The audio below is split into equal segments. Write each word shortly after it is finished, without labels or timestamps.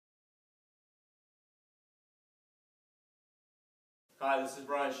Hi, this is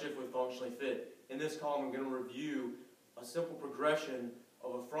Brian Schiff with Functionally Fit. In this column, I'm going to review a simple progression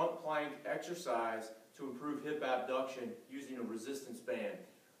of a front plank exercise to improve hip abduction using a resistance band.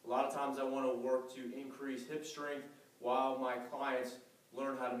 A lot of times I want to work to increase hip strength while my clients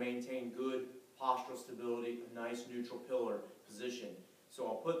learn how to maintain good postural stability, a nice neutral pillar position. So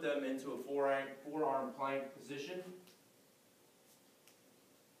I'll put them into a forearm plank position.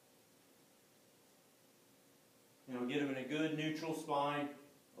 And I'll get them in a good neutral spine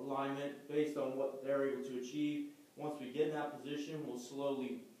alignment based on what they're able to achieve. Once we get in that position, we'll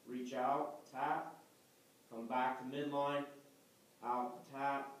slowly reach out, tap, come back to midline, out,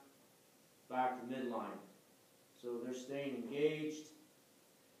 tap, back to midline. So they're staying engaged.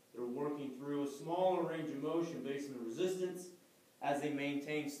 They're working through a smaller range of motion based on the resistance as they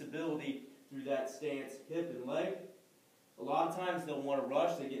maintain stability through that stance, hip and leg. A lot of times they'll want to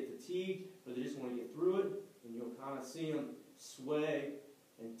rush, they get fatigued, but they just want to get through it. And you'll kind of see them sway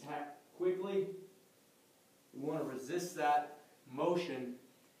and tap quickly. We want to resist that motion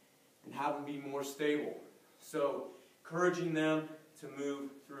and have them be more stable. So encouraging them to move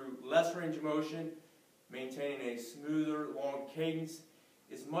through less range of motion, maintaining a smoother, long cadence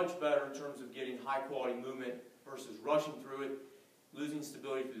is much better in terms of getting high quality movement versus rushing through it, losing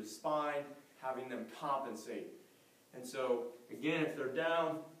stability through the spine, having them compensate. And so again, if they're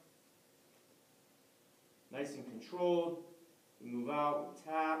down, nice and controlled, we move out, we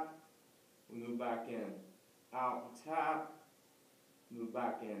tap, we move back in. Out, we tap, move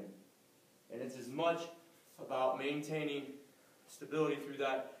back in. And it's as much about maintaining stability through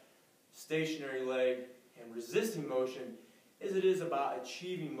that stationary leg and resisting motion as it is about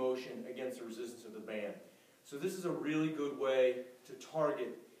achieving motion against the resistance of the band. So this is a really good way to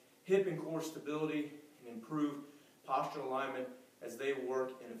target hip and core stability and improve postural alignment as they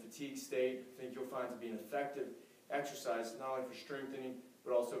work in a fatigue state. I think you'll find it to be an effective exercise not only for strengthening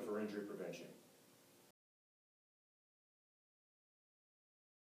but also for injury prevention.